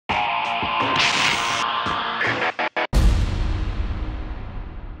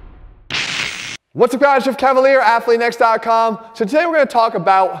What's up guys, Jeff Cavalier, ATHLEAN-X.com. So today we're going to talk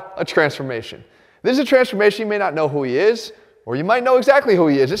about a transformation. This is a transformation, you may not know who he is, or you might know exactly who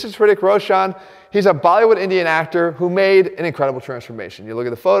he is. This is Hrithik Roshan. He's a Bollywood Indian actor who made an incredible transformation. You look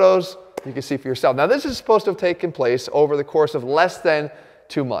at the photos, you can see for yourself. Now this is supposed to have taken place over the course of less than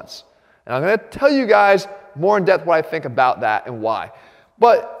 2 months. And I'm going to tell you guys more in depth what I think about that and why.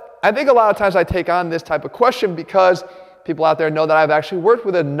 But I think a lot of times I take on this type of question because people out there know that I've actually worked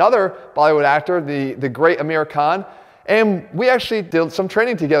with another Bollywood actor, the great Aamir Khan, and we actually did some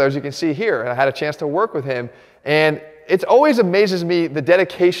training together, as you can see here. And I had a chance to work with him, and it always amazes me the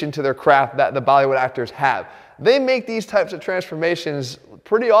dedication to their craft that the Bollywood actors have. They make these types of transformations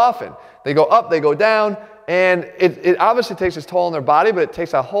pretty often. They go up, they go down, and it obviously takes its toll on their body, but it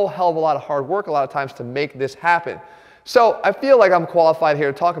takes a whole hell of a lot of hard work a lot of times to make this happen. So I feel like I'm qualified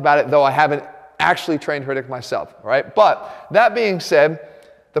here to talk about it, though I haven't actually trained Hrithik myself, right? But that being said,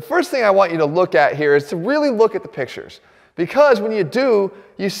 the first thing I want you to look at here is to really look at the pictures. Because when you do,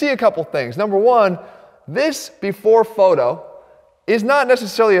 you see a couple things. Number one, this before photo is not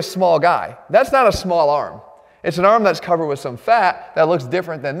necessarily a small guy. That's not a small arm. It's an arm that's covered with some fat that looks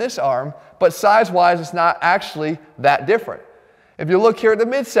different than this arm, but size-wise, it's not actually that different. If you look here at the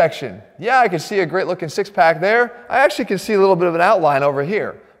midsection, yeah, I can see a great looking six-pack there. I actually can see a little bit of an outline over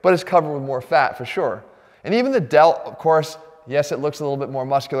here, but it's covered with more fat for sure. And even the delt, of course, yes, it looks a little bit more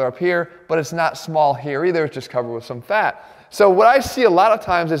muscular up here, but it's not small here either, it's just covered with some fat. So what I see a lot of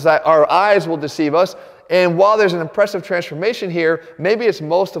times is that our eyes will deceive us, and while there's an impressive transformation here, maybe it's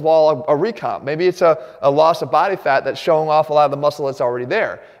most of all a recomp. Maybe it's a loss of body fat that's showing off a lot of the muscle that's already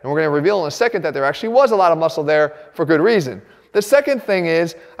there. And we're going to reveal in a second that there actually was a lot of muscle there for good reason. The second thing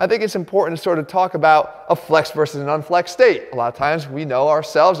is, I think it's important to sort of talk about a flex versus an unflexed state. A lot of times we know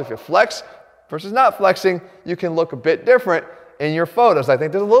ourselves, if you flex versus not flexing, you can look a bit different in your photos. I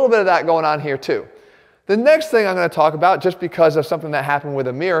think there's a little bit of that going on here too. The next thing I'm going to talk about, just because of something that happened with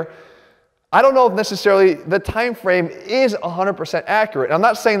Aamir, I don't know if necessarily the time frame is 100% accurate. And I'm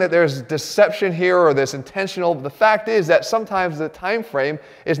not saying that there's deception here or this intentional. The fact is that sometimes the time frame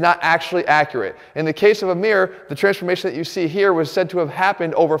is not actually accurate. In the case of Aamir, the transformation that you see here was said to have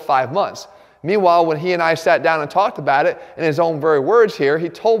happened over 5 months. Meanwhile, when he and I sat down and talked about it, in his own very words here, he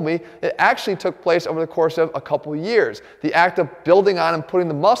told me it actually took place over the course of a couple of years. The act of building on and putting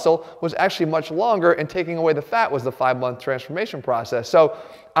the muscle was actually much longer, and taking away the fat was the 5-month transformation process. So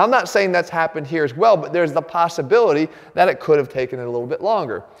I'm not saying that's happened here as well, but there's the possibility that it could have taken it a little bit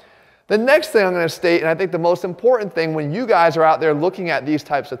longer. The next thing I'm going to state, and I think the most important thing when you guys are out there looking at these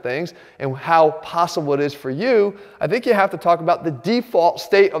types of things and how possible it is for you, I think you have to talk about the default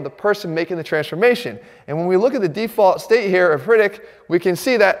state of the person making the transformation. And when we look at the default state here of Hrithik, we can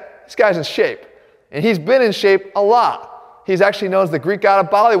see that this guy's in shape. And he's been in shape a lot. He's actually known as the Greek god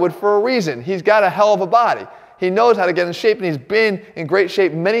of Bollywood for a reason. He's got a hell of a body. He knows how to get in shape, and he's been in great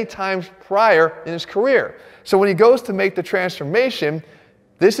shape many times prior in his career. So when he goes to make the transformation,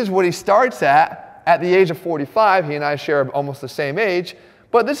 this is what he starts at the age of 45. He and I share almost the same age,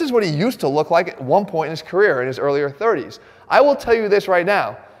 but this is what he used to look like at one point in his career, in his earlier 30s. I will tell you this right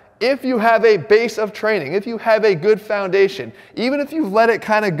now. If you have a base of training, if you have a good foundation, even if you've let it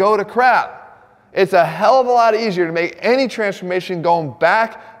kind of go to crap, it's a hell of a lot easier to make any transformation going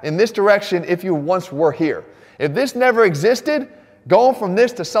back in this direction if you once were here. If this never existed, going from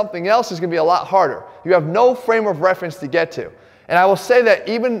this to something else is going to be a lot harder. You have no frame of reference to get to. And I will say that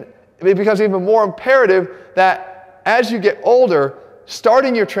it becomes even more imperative that as you get older,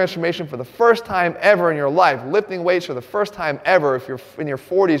 starting your transformation for the first time ever in your life, lifting weights for the first time ever if you're in your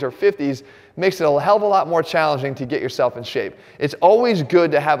 40s or 50s, makes it a hell of a lot more challenging to get yourself in shape. It's always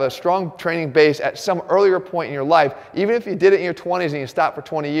good to have a strong training base at some earlier point in your life. Even if you did it in your 20s and you stopped for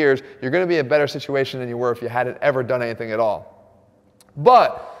 20 years, you're going to be in a better situation than you were if you hadn't ever done anything at all.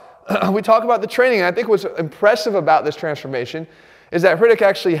 But we talk about the training, and I think what's impressive about this transformation is that Hrithik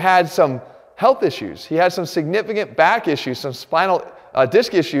actually had some health issues. He had some significant back issues, some spinal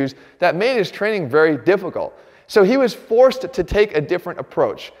disc issues that made his training very difficult. So he was forced to take a different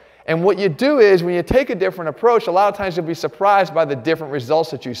approach. And what you do is, when you take a different approach, a lot of times you'll be surprised by the different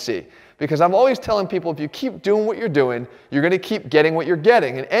results that you see. Because I'm always telling people, if you keep doing what you're doing, you're going to keep getting what you're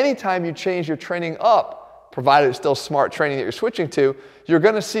getting. And anytime you change your training up, provided it's still smart training that you're switching to, you're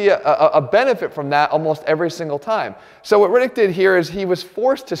going to see a benefit from that almost every single time. So what Hrithik did here is he was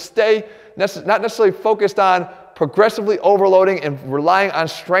forced to stay not necessarily focused on progressively overloading and relying on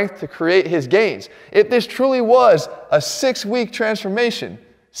strength to create his gains. If this truly was a 6-week transformation,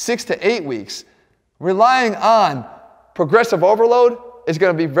 6 to 8 weeks, relying on progressive overload is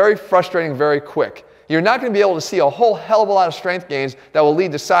going to be very frustrating very quick. you're not going to be able to see a whole hell of a lot of strength gains that will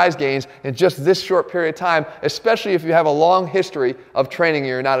lead to size gains in just this short period of time, especially if you have a long history of training and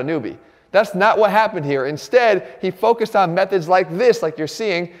you're not a newbie. That's not what happened here. Instead, he focused on methods like this, like you're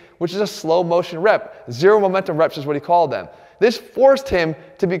seeing, which is a slow motion rep. Zero momentum reps is what he called them. This forced him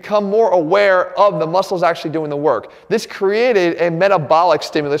to become more aware of the muscles actually doing the work. This created a metabolic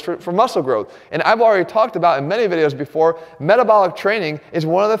stimulus for muscle growth. And I've already talked about in many videos before, metabolic training is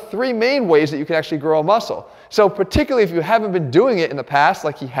one of the 3 main ways that you can actually grow a muscle. So particularly if you haven't been doing it in the past,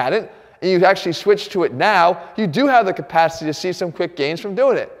 like he hadn't, and you actually switched to it now, you do have the capacity to see some quick gains from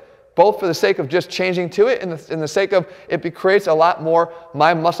doing it. Both for the sake of just changing to it and the sake of it creates a lot more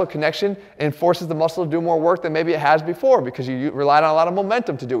mind-muscle connection and forces the muscle to do more work than maybe it has before because you relied on a lot of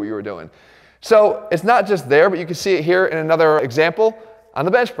momentum to do what you were doing. So it's not just there, but you can see it here in another example on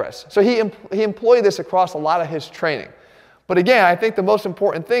the bench press. So he employed this across a lot of his training. But again, I think the most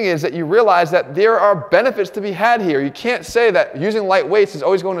important thing is that you realize that there are benefits to be had here. You can't say that using light weights is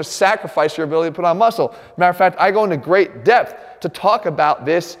always going to sacrifice your ability to put on muscle. Matter of fact, I go into great depth to talk about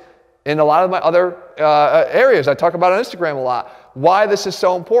this in a lot of my other areas. I talk about on Instagram a lot, why this is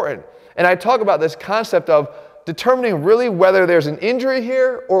so important. And I talk about this concept of determining really whether there's an injury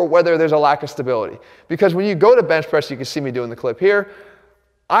here or whether there's a lack of stability. Because when you go to bench press, you can see me doing the clip here,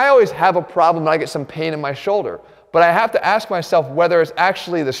 I always have a problem and I get some pain in my shoulder. But I have to ask myself whether it's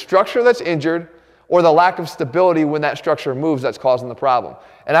actually the structure that's injured or the lack of stability when that structure moves that's causing the problem.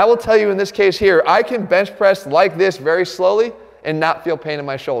 And I will tell you in this case here, I can bench press like this very slowly and not feel pain in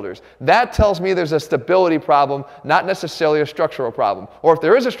my shoulders. That tells me there's a stability problem, not necessarily a structural problem. Or if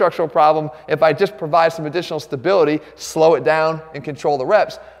there is a structural problem, if I just provide some additional stability, slow it down and control the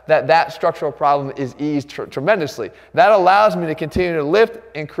reps, that structural problem is eased tremendously. That allows me to continue to lift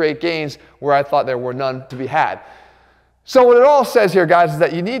and create gains where I thought there were none to be had. So what it all says here, guys, is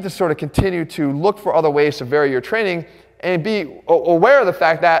that you need to sort of continue to look for other ways to vary your training and be aware of the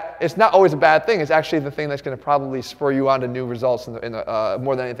fact that it's not always a bad thing. It's actually the thing that's going to probably spur you on to new results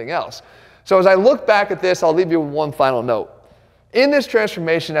more than anything else. So as I look back at this, I'll leave you with one final note. In this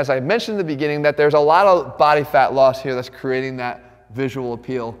transformation, as I mentioned in the beginning, that there's a lot of body fat loss here that's creating that visual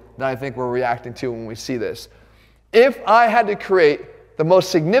appeal that I think we're reacting to when we see this. If I had to create the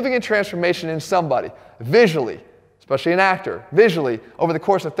most significant transformation in somebody, visually, especially an actor, visually, over the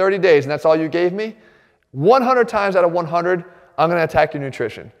course of 30 days, and that's all you gave me, 100 times out of 100, I'm going to attack your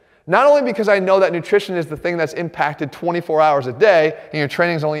nutrition. Not only because I know that nutrition is the thing that's impacted 24 hours a day, and your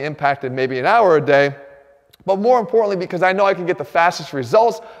training is only impacted maybe an hour a day, but more importantly because I know I can get the fastest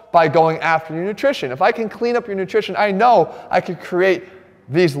results by going after your nutrition. If I can clean up your nutrition, I know I can create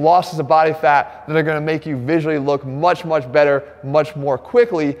these losses of body fat that are going to make you visually look much, much better, much more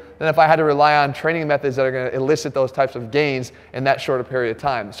quickly than if I had to rely on training methods that are going to elicit those types of gains in that shorter period of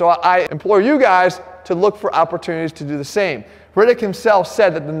time. So I implore you guys to look for opportunities to do the same. Hrithik himself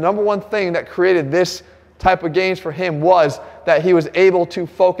said that the #1 thing that created this type of gains for him was that he was able to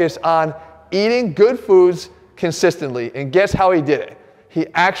focus on eating good foods consistently. And guess how he did it? He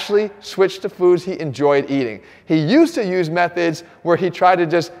actually switched to foods he enjoyed eating. He used to use methods where he tried to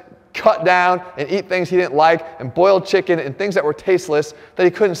just cut down and eat things he didn't like and boiled chicken and things that were tasteless that he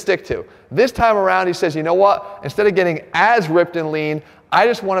couldn't stick to. This time around he says, you know what? Instead of getting as ripped and lean, I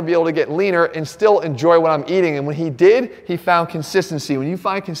just want to be able to get leaner and still enjoy what I'm eating. And when he did, he found consistency. When you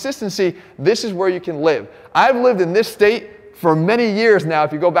find consistency, this is where you can live. I've lived in this state for many years now,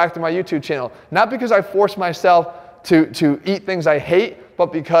 if you go back to my YouTube channel. Not because I forced myself to eat things I hate,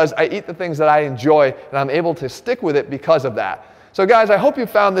 but because I eat the things that I enjoy, and I'm able to stick with it because of that. So guys, I hope you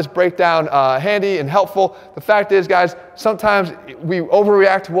found this breakdown handy and helpful. The fact is, guys, sometimes we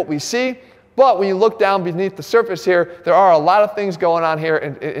overreact to what we see, but when you look down beneath the surface here, there are a lot of things going on here,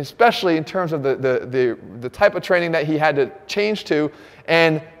 and especially in terms of the type of training that he had to change to,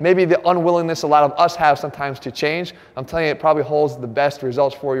 and maybe the unwillingness a lot of us have sometimes to change. I'm telling you, it probably holds the best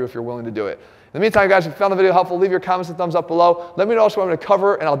results for you if you're willing to do it. In the meantime, guys, if you found the video helpful, leave your comments and thumbs up below. Let me know what you want me to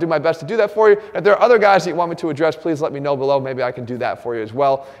cover, and I'll do my best to do that for you. If there are other guys that you want me to address, please let me know below. Maybe I can do that for you as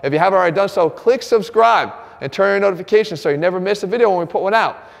well. If you haven't already done so, click subscribe and turn on your notifications so you never miss a video when we put one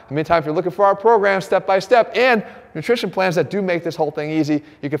out. In the meantime, if you're looking for our program, step-by-step, and nutrition plans that do make this whole thing easy,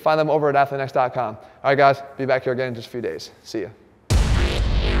 you can find them over at ATHLEAN-X.com. All right, guys, be back here again in just a few days. See ya.